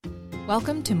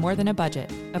Welcome to More Than a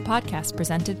Budget, a podcast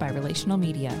presented by Relational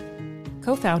Media.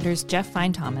 Co-founders Jeff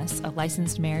Fine-Thomas, a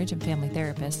licensed marriage and family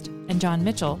therapist, and John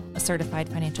Mitchell, a certified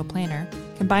financial planner,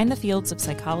 combine the fields of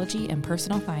psychology and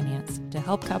personal finance to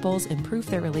help couples improve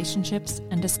their relationships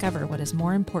and discover what is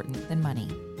more important than money.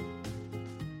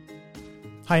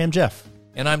 Hi, I'm Jeff.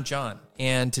 And I'm John.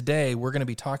 And today we're going to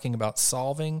be talking about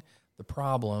solving the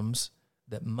problems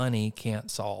that money can't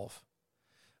solve.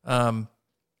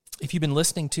 If you've been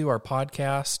listening to our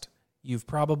podcast, you've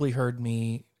probably heard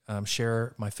me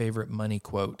share my favorite money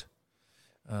quote.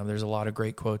 There's a lot of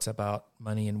great quotes about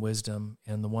money and wisdom,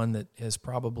 and the one that has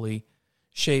probably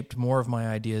shaped more of my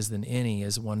ideas than any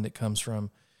is one that comes from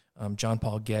John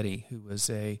Paul Getty, who was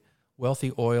a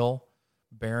wealthy oil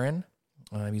baron.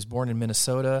 He was born in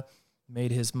Minnesota,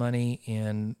 made his money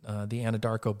in the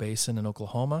Anadarko Basin in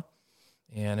Oklahoma,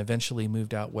 and eventually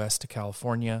moved out west to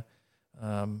California.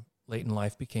 Late in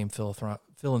life became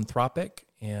philanthropic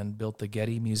and built the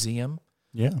Getty Museum,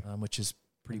 which is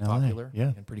pretty popular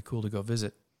and pretty cool to go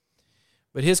visit.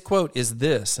 But his quote is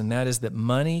this, and that is that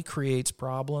money creates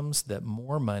problems that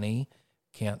more money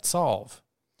can't solve.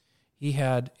 He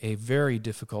had a very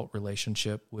difficult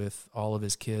relationship with all of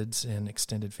his kids and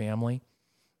extended family,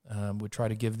 would try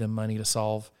to give them money to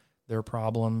solve their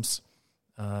problems,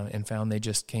 and found they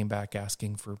just came back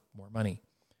asking for more money.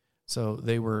 So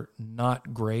they were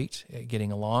not great at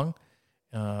getting along,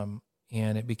 and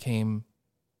it became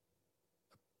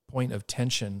a point of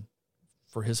tension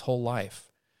for his whole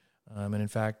life. And in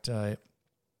fact,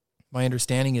 my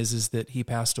understanding is that he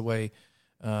passed away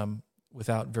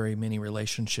without very many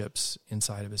relationships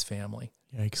inside of his family.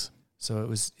 Yikes. So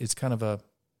it's kind of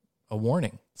a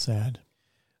warning. Sad.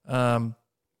 But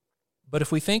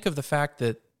if we think of the fact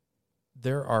that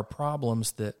there are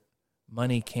problems that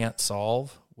money can't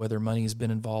solve, whether money's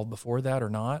been involved before that or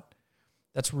not,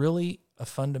 that's really a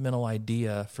fundamental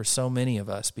idea for so many of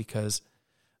us, because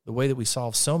the way that we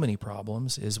solve so many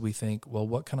problems is we think, well,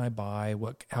 what can I buy?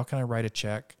 How can I write a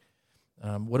check?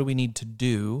 What do we need to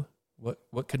do?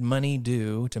 What could money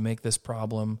do to make this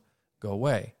problem go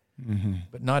away? Mm-hmm.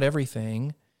 But not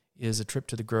everything is a trip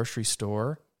to the grocery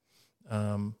store,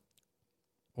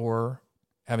 or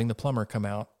having the plumber come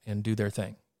out and do their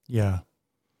thing. Yeah.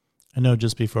 I know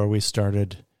just before we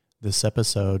started this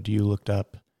episode, you looked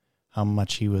up how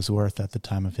much he was worth at the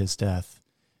time of his death.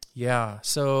 Yeah.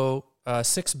 So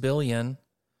 $6 billion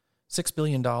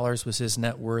was his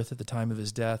net worth at the time of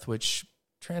his death, which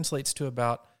translates to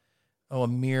about a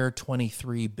mere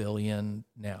 $23 billion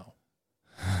now.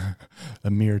 A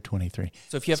mere 23.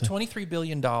 So if you have $23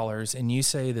 billion and you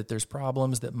say that there's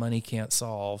problems that money can't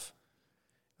solve,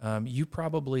 you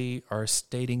probably are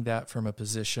stating that from a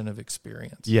position of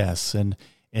experience. Yes, and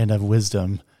of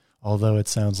wisdom, although it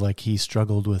sounds like he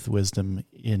struggled with wisdom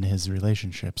in his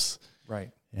relationships.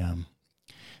 Right. Yeah.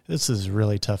 This is a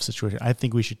really tough situation. I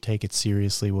think we should take it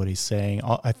seriously, what he's saying.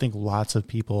 I think lots of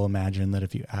people imagine that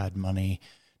if you add money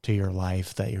to your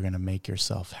life that you're going to make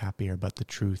yourself happier, but the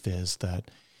truth is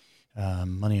that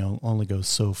money only goes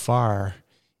so far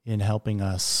in helping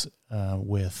us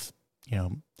with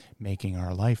making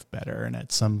our life better. And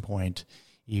at some point,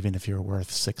 even if you're worth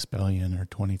 $6 billion or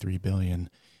 $23 billion,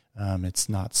 it's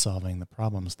not solving the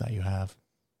problems that you have.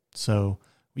 So,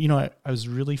 I was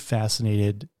really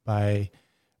fascinated by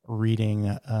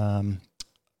reading an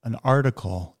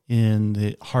article in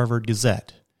the Harvard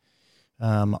Gazette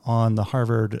on the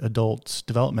Harvard Adult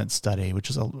Development Study, which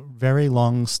is a very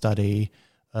long study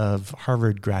of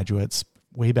Harvard graduates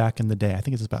way back in the day. I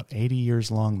think it's about 80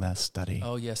 years long, that study.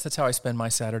 Oh, yes. That's how I spend my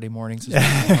Saturday mornings, is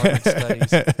reading Harvard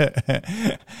studies.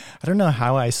 I don't know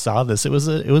how I saw this. It was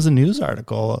a news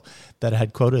article that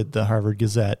had quoted the Harvard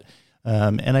Gazette.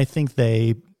 And I think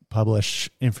they publish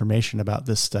information about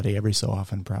this study every so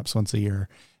often, perhaps once a year.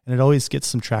 And it always gets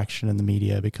some traction in the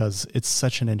media because it's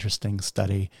such an interesting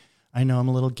study. I know I'm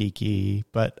a little geeky,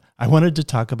 but I wanted to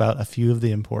talk about a few of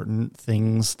the important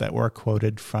things that were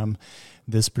quoted from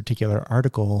this particular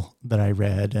article that I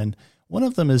read. And one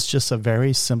of them is just a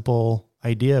very simple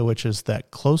idea, which is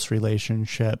that close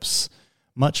relationships,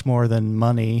 much more than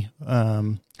money,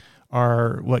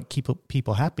 are what keep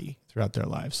people happy throughout their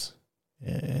lives.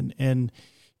 And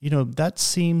that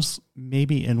seems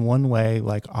maybe in one way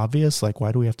like obvious, like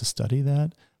why do we have to study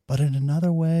that? But in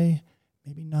another way,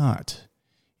 maybe not.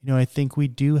 I think we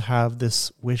do have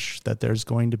this wish that there's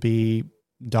going to be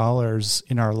dollars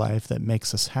in our life that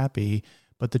makes us happy,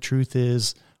 but the truth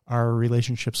is our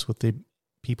relationships with the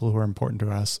people who are important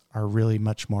to us are really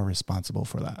much more responsible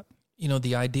for that.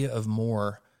 The idea of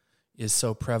more is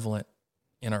so prevalent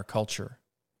in our culture.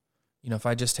 If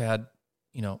I just had,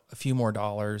 a few more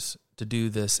dollars to do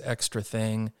this extra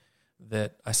thing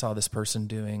that I saw this person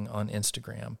doing on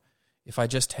Instagram. If I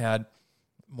just had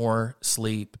more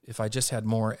sleep, if I just had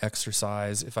more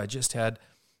exercise, if I just had,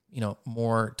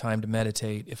 more time to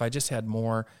meditate, if I just had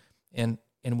more, and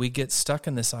we get stuck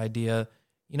in this idea,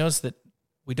 notice that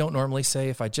we don't normally say,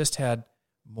 if I just had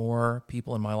more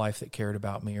people in my life that cared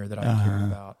about me or that I cared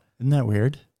about. Isn't that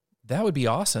weird? That would be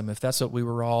awesome if that's what we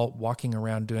were all walking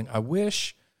around doing. I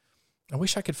wish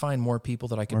I could find more people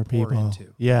that I could pour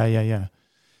into. Yeah.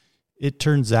 It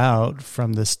turns out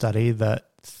from this study that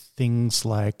things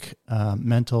like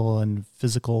mental and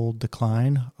physical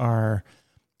decline are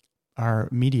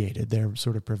mediated. They're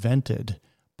sort of prevented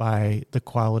by the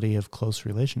quality of close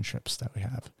relationships that we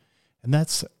have. And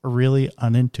that's really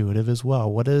unintuitive as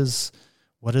well. What does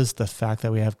the fact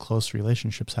that we have close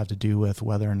relationships have to do with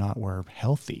whether or not we're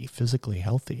healthy, physically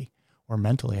healthy or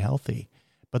mentally healthy?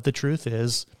 But the truth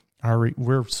is,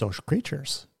 we're social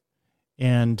creatures,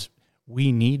 and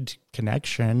we need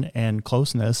connection and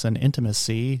closeness and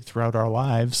intimacy throughout our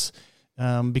lives,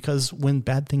 because when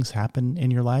bad things happen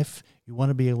in your life, you want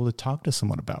to be able to talk to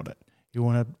someone about it. You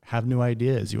want to have new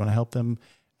ideas. You want to help them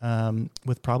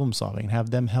with problem solving, and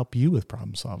have them help you with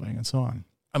problem solving, and so on.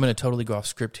 I'm going to totally go off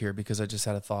script here because I just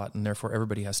had a thought, and therefore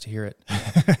everybody has to hear it.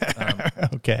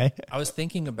 Okay. I was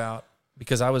thinking about,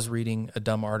 because I was reading a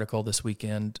dumb article this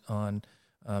weekend on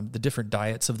the different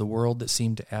diets of the world that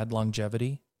seem to add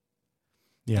longevity.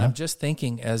 Yeah. And I'm just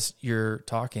thinking as you're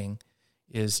talking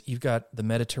is you've got the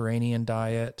Mediterranean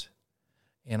diet,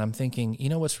 and I'm thinking,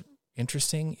 what's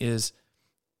interesting is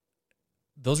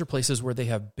those are places where they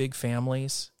have big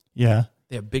families. Yeah.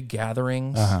 They have big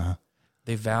gatherings.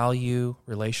 They value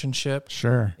relationship.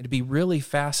 Sure. It'd be really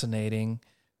fascinating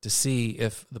to see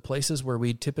if the places where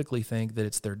we typically think that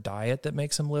it's their diet that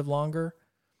makes them live longer,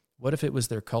 what if it was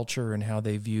their culture and how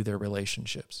they view their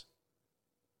relationships?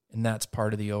 And that's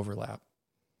part of the overlap.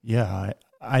 Yeah.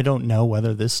 I don't know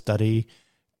whether this study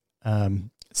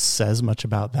says much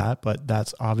about that, but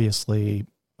that's obviously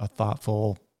a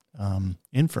thoughtful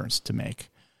inference to make.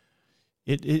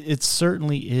 It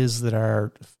certainly is that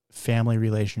our family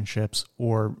relationships,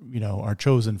 or our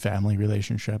chosen family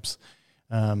relationships,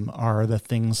 are the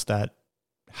things that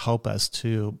help us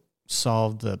to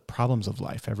solve the problems of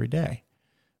life every day.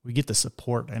 We get the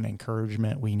support and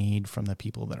encouragement we need from the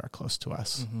people that are close to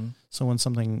us. Mm-hmm. So when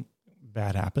something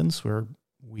bad happens,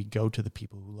 we go to the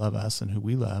people who love us and who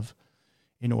we love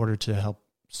in order to help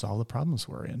solve the problems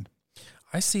we're in.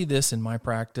 I see this in my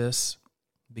practice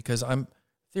because I'm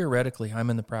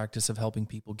in the practice of helping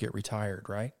people get retired,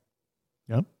 right?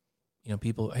 Yep.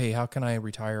 People, hey, how can I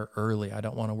retire early? I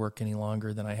don't want to work any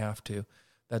longer than I have to.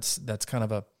 That's kind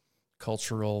of a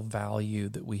cultural value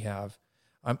that we have.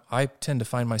 I tend to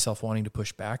find myself wanting to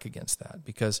push back against that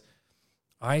because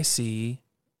I see,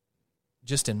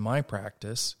 just in my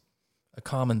practice, a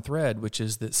common thread, which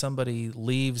is that somebody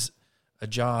leaves a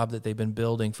job that they've been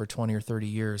building for 20 or 30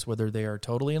 years, whether they are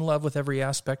totally in love with every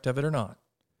aspect of it or not.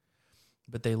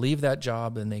 But they leave that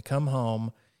job and they come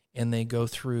home and they go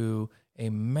through a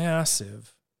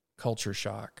massive culture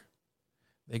shock.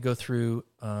 They go through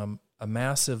a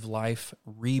massive life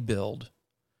rebuild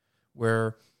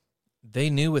where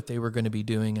they knew what they were going to be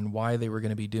doing and why they were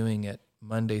going to be doing it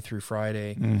Monday through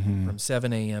Friday from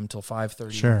 7 a.m. till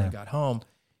 5:30 when they got home.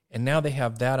 And now they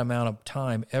have that amount of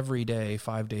time every day,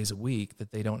 5 days a week,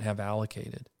 that they don't have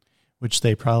allocated. Which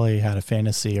they probably had a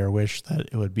fantasy or wish that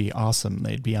it would be awesome.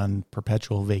 They'd be on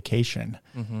perpetual vacation.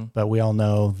 Mm-hmm. But we all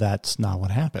know that's not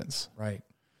what happens.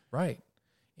 Right.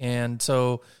 And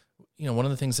so, one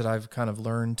of the things that I've kind of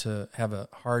learned to have a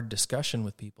hard discussion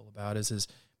with people about is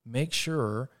make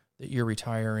sure that you're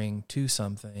retiring to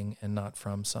something and not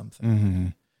from something. Mm-hmm.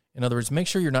 In other words, make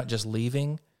sure you're not just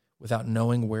leaving without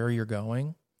knowing where you're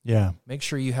going. Yeah. Make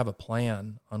sure you have a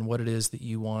plan on what it is that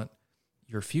you want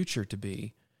your future to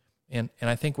be. And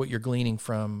I think what you're gleaning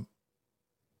from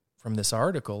this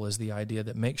article is the idea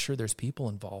that make sure there's people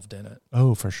involved in it.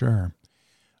 Oh, for sure.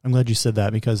 I'm glad you said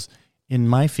that because in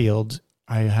my field,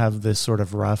 I have this sort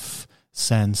of rough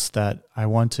sense that I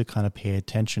want to kind of pay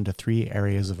attention to 3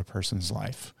 areas of a person's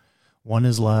life. One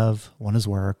is love, one is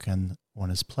work, and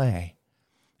one is play.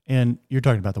 And you're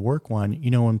talking about the work one.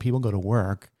 When people go to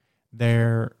work,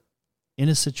 they're in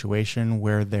a situation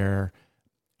where they're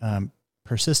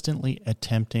persistently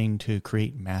attempting to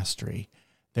create mastery.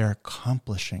 They're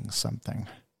accomplishing something.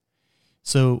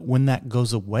 So when that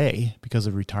goes away because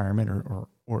of retirement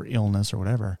or illness or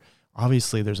whatever,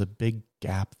 obviously there's a big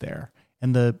gap there.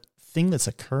 And the thing that's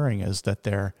occurring is that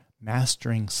they're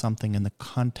mastering something in the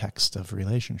context of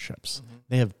relationships. Mm-hmm.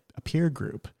 They have a peer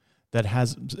group that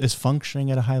is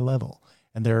functioning at a high level,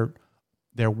 and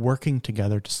they're working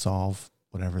together to solve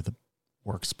whatever the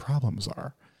work's problems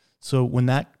are. So when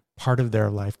that part of their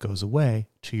life goes away,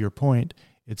 to your point,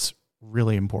 it's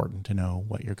really important to know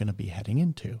what you're going to be heading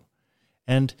into.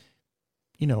 And,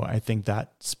 I think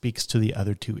that speaks to the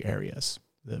other two areas.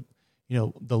 The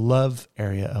love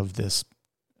area of this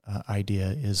idea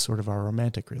is sort of our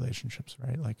romantic relationships,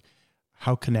 right? Like,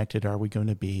 how connected are we going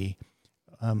to be?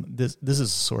 This is a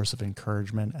source of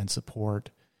encouragement and support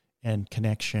and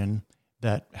connection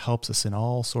that helps us in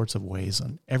all sorts of ways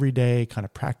on everyday kind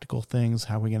of practical things.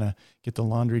 How are we going to get the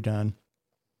laundry done?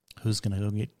 Who's going to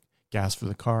go get gas for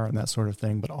the car and that sort of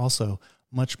thing? But also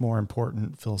much more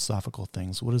important philosophical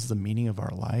things. What is the meaning of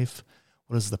our life?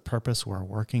 What is the purpose we're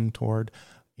working toward?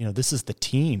 This is the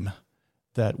team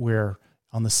that we're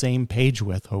on the same page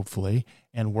with, hopefully,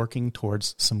 and working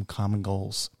towards some common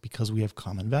goals because we have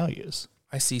common values.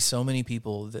 I see so many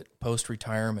people that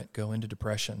post-retirement go into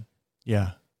depression.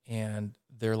 Yeah. And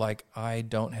they're like, I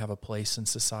don't have a place in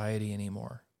society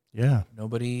anymore. Yeah.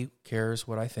 Nobody cares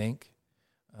what I think.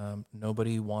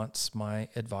 Nobody wants my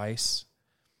advice.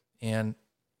 And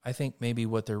I think maybe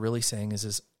what they're really saying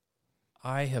is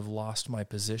I have lost my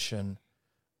position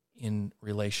in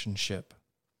relationship.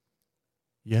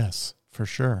 Yes, for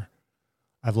sure.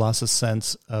 I've lost a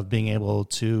sense of being able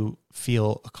to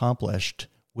feel accomplished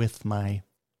with my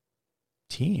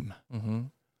team. Mm-hmm.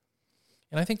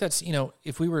 And I think that's,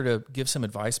 if we were to give some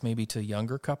advice maybe to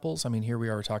younger couples, I mean, here we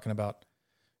are talking about,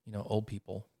 old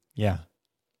people. Yeah.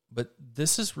 But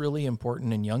this is really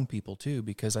important in young people too,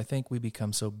 because I think we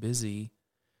become so busy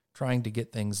trying to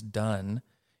get things done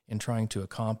and trying to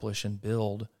accomplish and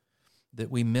build that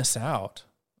we miss out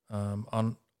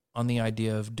on the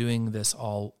idea of doing this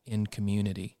all in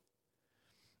community.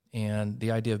 And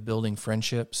the idea of building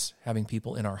friendships, having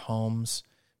people in our homes,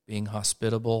 being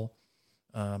hospitable,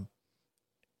 for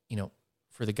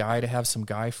the guy to have some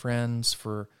guy friends,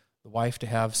 for the wife to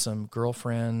have some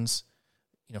girlfriends,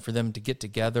 for them to get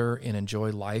together and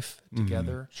enjoy life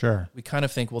together. Sure. We kind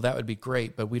of think, well, that would be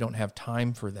great, but we don't have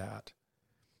time for that.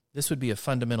 This would be a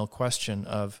fundamental question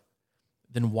of,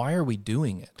 then why are we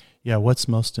doing it? Yeah, what's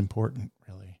most important,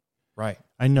 really? Right.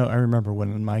 I remember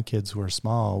when my kids were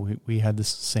small, we had this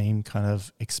same kind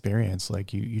of experience.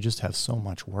 Like you just have so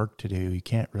much work to do.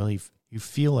 You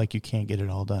feel like you can't get it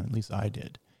all done. At least I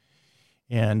did.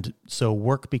 And so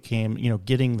work became,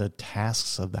 getting the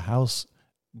tasks of the house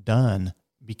done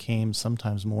became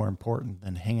sometimes more important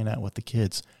than hanging out with the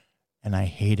kids. And I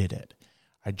hated it.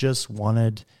 I just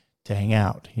wanted to hang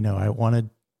out. I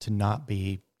wanted to not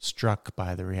be struck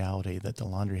by the reality that the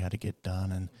laundry had to get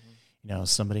done and,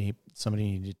 somebody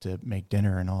needed to make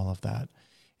dinner and all of that.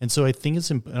 And so I think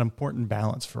it's an important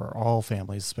balance for all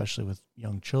families, especially with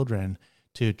young children,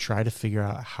 to try to figure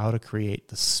out how to create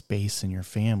the space in your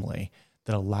family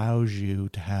that allows you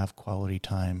to have quality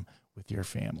time with your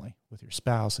family, with your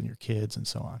spouse and your kids and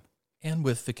so on. And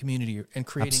with the community and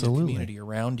creating Absolutely. a community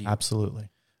around you. Absolutely.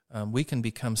 We can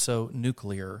become so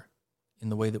nuclear in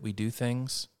the way that we do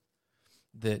things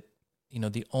that,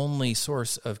 the only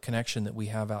source of connection that we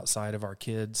have outside of our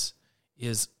kids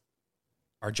is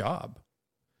our job.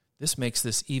 This makes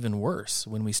this even worse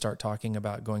when we start talking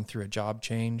about going through a job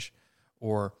change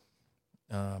or,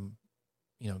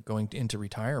 going into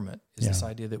retirement, is this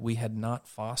idea that we had not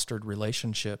fostered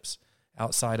relationships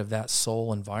outside of that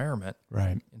soul environment.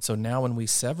 Right. And so now when we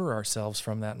sever ourselves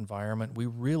from that environment, we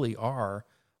really are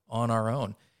on our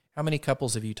own. How many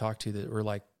couples have you talked to that were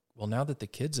like, well, now that the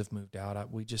kids have moved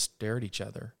out, we just stare at each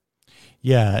other?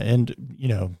 Yeah. And,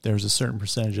 there's a certain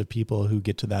percentage of people who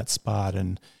get to that spot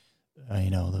and,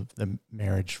 the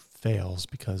marriage fails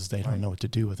because they don't know what to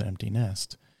do with an empty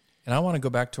nest. And I want to go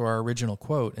back to our original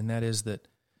quote, and that is that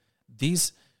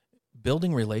these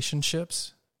building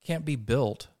relationships can't be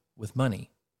built with money.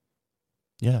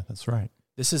 Yeah, that's right.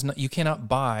 This is not, you cannot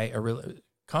buy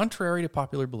contrary to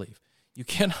popular belief, you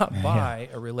cannot buy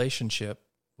a relationship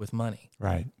with money.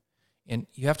 Right. And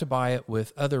you have to buy it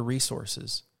with other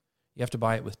resources. You have to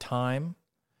buy it with time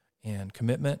and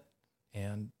commitment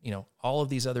and, all of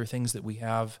these other things that we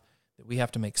have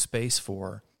to make space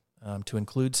for, to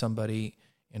include somebody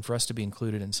and for us to be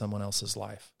included in someone else's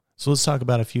life. So let's talk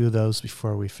about a few of those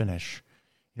before we finish.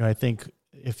 I think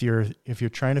if you're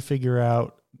trying to figure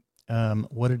out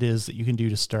what it is that you can do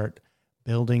to start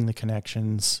building the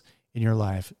connections in your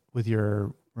life with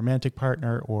your romantic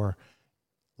partner, or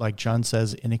like John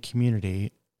says, in a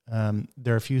community,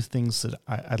 there are a few things that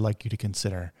I'd like you to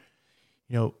consider.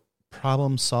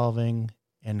 Problem solving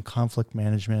and conflict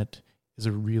management is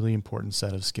a really important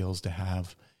set of skills to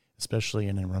have, especially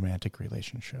in a romantic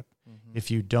relationship. Mm-hmm.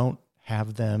 If you don't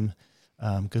have them,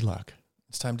 good luck.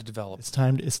 It's time to develop. It's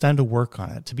time to work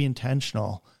on it, to be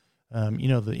intentional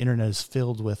The internet is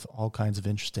filled with all kinds of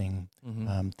interesting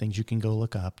things you can go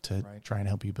look up to try and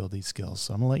help you build these skills.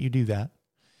 So I'm going to let you do that.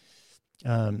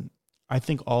 I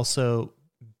think also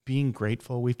being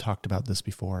grateful, we've talked about this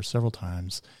before several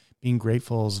times. Being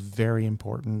grateful is very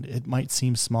important. It might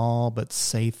seem small, but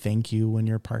say thank you when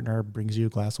your partner brings you a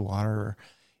glass of water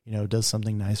or, does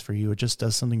something nice for you. It just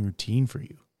does something routine for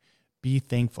you. Be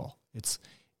thankful. It's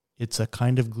a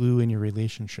kind of glue in your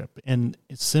relationship. And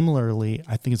similarly,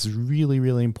 I think it's really,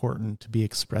 really important to be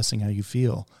expressing how you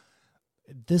feel.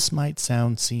 This might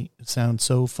sound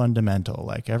so fundamental,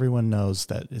 like everyone knows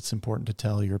that it's important to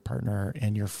tell your partner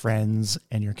and your friends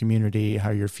and your community how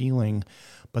you're feeling,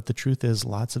 but the truth is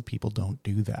lots of people don't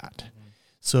do that.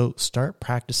 So start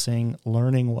practicing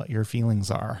learning what your feelings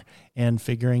are and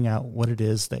figuring out what it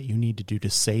is that you need to do to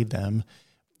say them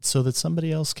so that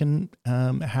somebody else can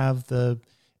have the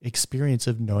experience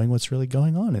of knowing what's really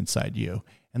going on inside you,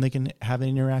 and they can have an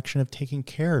interaction of taking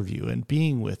care of you and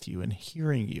being with you and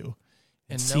hearing you.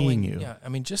 And seeing you. Yeah, I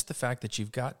mean, just the fact that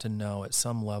you've got to know at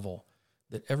some level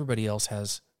that everybody else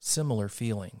has similar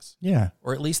feelings. Yeah.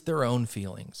 Or at least their own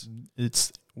feelings.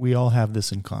 We all have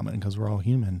this in common because we're all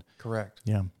human. Correct.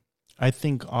 Yeah. I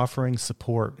think offering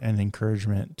support and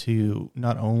encouragement to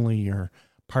not only your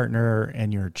partner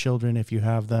and your children, if you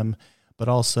have them, but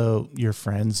also your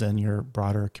friends and your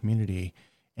broader community.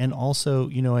 And also,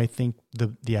 I think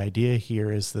the idea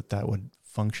here is that would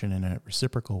function in a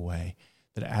reciprocal way.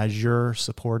 That as you're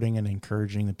supporting and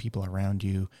encouraging the people around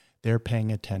you, they're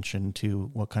paying attention to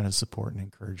what kind of support and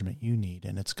encouragement you need,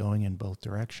 and it's going in both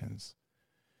directions.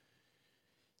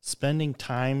 Spending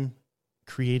time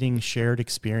creating shared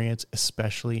experience,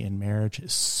 especially in marriage,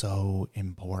 is so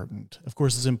important. Of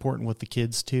course, it's important with the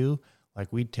kids too.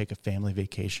 Like we'd take a family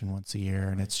vacation once a year,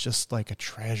 and it's just like a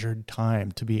treasured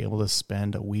time to be able to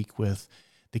spend a week with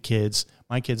the kids.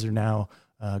 My kids are now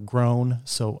grown,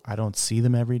 so I don't see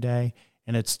them every day.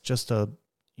 And it's just a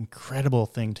incredible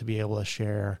thing to be able to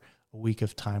share a week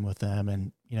of time with them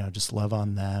and, just love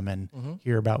on them and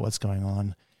hear about what's going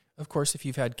on. Of course, if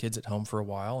you've had kids at home for a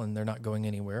while and they're not going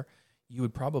anywhere, you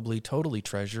would probably totally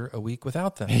treasure a week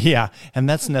without them. Yeah. And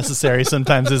that's necessary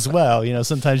sometimes as well.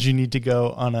 Sometimes you need to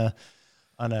go on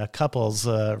a couples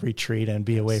retreat and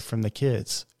be away from the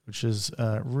kids, which is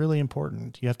really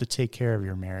important. You have to take care of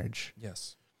your marriage.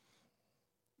 Yes.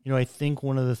 I think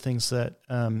one of the things that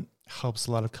helps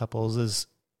a lot of couples is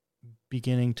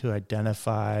beginning to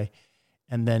identify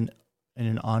and then in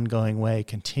an ongoing way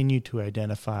continue to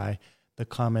identify the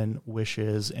common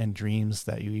wishes and dreams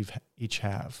that you each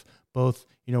have. Both,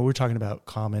 we're talking about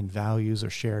common values or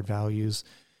shared values.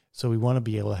 So we want to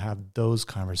be able to have those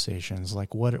conversations,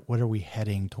 like what are we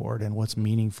heading toward and what's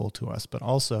meaningful to us. But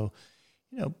also,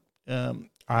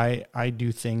 I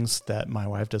do things that my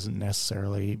wife doesn't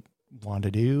necessarily want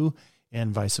to do,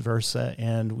 and vice versa.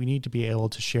 And we need to be able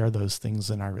to share those things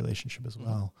in our relationship as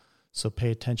well. So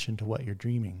pay attention to what you're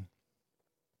dreaming.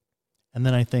 And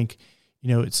then I think,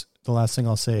 it's the last thing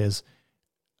I'll say is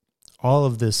all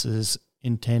of this is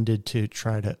intended to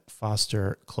try to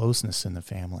foster closeness in the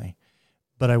family.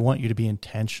 But I want you to be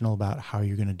intentional about how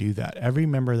you're going to do that. Every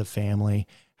member of the family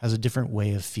has a different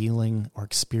way of feeling or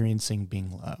experiencing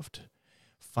being loved.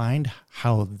 Find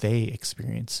how they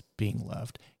experience being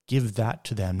loved. Give that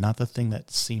to them, not the thing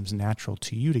that seems natural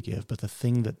to you to give, but the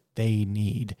thing that they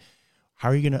need. How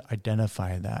are you going to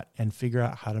identify that and figure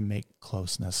out how to make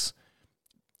closeness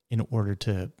in order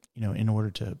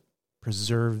to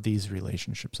preserve these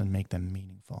relationships and make them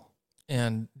meaningful?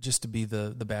 And just to be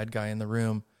the bad guy in the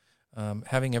room,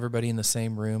 having everybody in the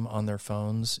same room on their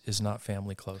phones is not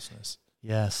family closeness.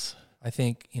 Yes. I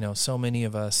think, so many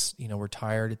of us, we're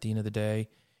tired at the end of the day,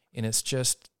 and it's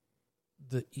just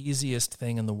the easiest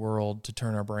thing in the world to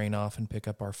turn our brain off and pick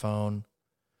up our phone,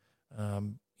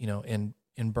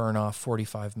 and burn off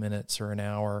 45 minutes or an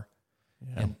hour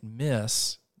and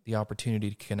miss the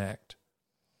opportunity to connect.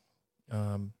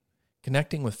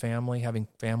 Connecting with family, having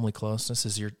family closeness,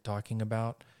 as you're talking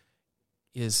about,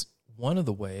 is one of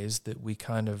the ways that we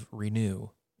kind of renew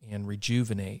and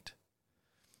rejuvenate.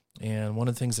 And one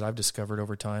of the things that I've discovered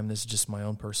over time, this is just my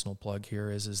own personal plug here,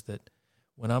 is that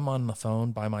when I'm on the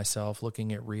phone by myself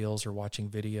looking at reels or watching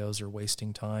videos or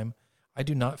wasting time, I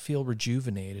do not feel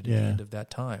rejuvenated at the end of that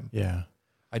time. Yeah.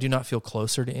 I do not feel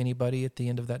closer to anybody at the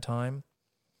end of that time.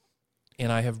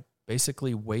 And I have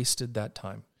basically wasted that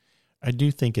time. I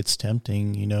do think it's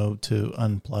tempting, to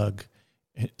unplug.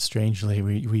 Strangely,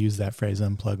 we use that phrase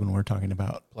unplug when we're talking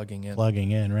about plugging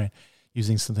in, right?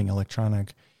 Using something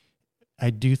electronic. I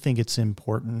do think it's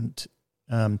important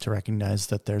to recognize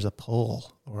that there's a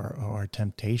pull or a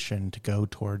temptation to go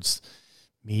towards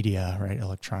media, right,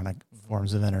 electronic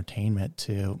forms of entertainment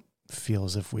to feel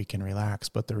as if we can relax.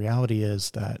 But the reality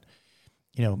is that,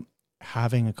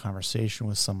 having a conversation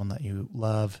with someone that you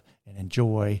love and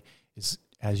enjoy is,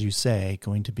 as you say,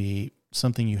 going to be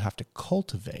something you have to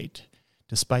cultivate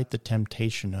despite the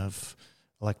temptation of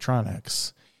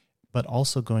electronics, but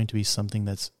also going to be something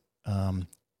that's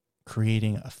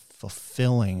creating a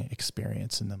fulfilling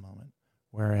experience in the moment,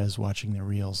 whereas watching the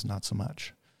reels, not so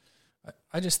much.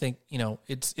 I just think,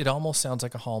 it almost sounds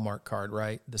like a Hallmark card,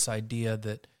 right? This idea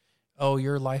that, oh,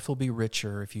 your life will be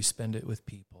richer if you spend it with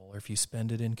people or if you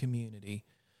spend it in community.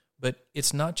 But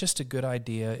it's not just a good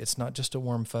idea. It's not just a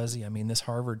warm fuzzy. I mean, this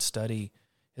Harvard study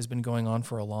has been going on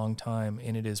for a long time,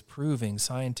 and it is proving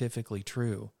scientifically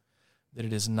true that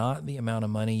it is not the amount of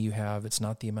money you have. It's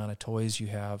not the amount of toys you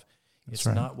have. It's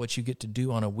not what you get to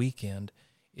do on a weekend.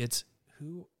 It's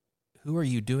who are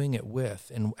you doing it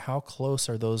with, and how close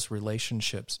are those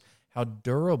relationships? How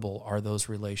durable are those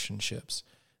relationships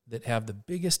that have the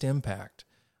biggest impact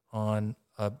on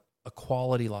a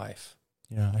quality life?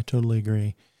 Yeah, I totally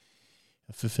agree.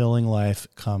 A fulfilling life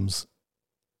comes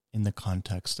in the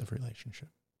context of relationship.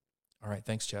 All right.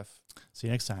 Thanks, Jeff. See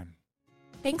you next time.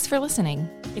 Thanks for listening.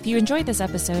 If you enjoyed this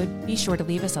episode, be sure to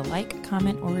leave us a like,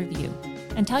 comment, or review.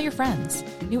 And tell your friends.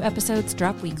 New episodes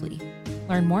drop weekly.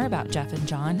 Learn more about Jeff and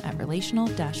John at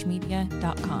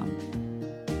relational-media.com.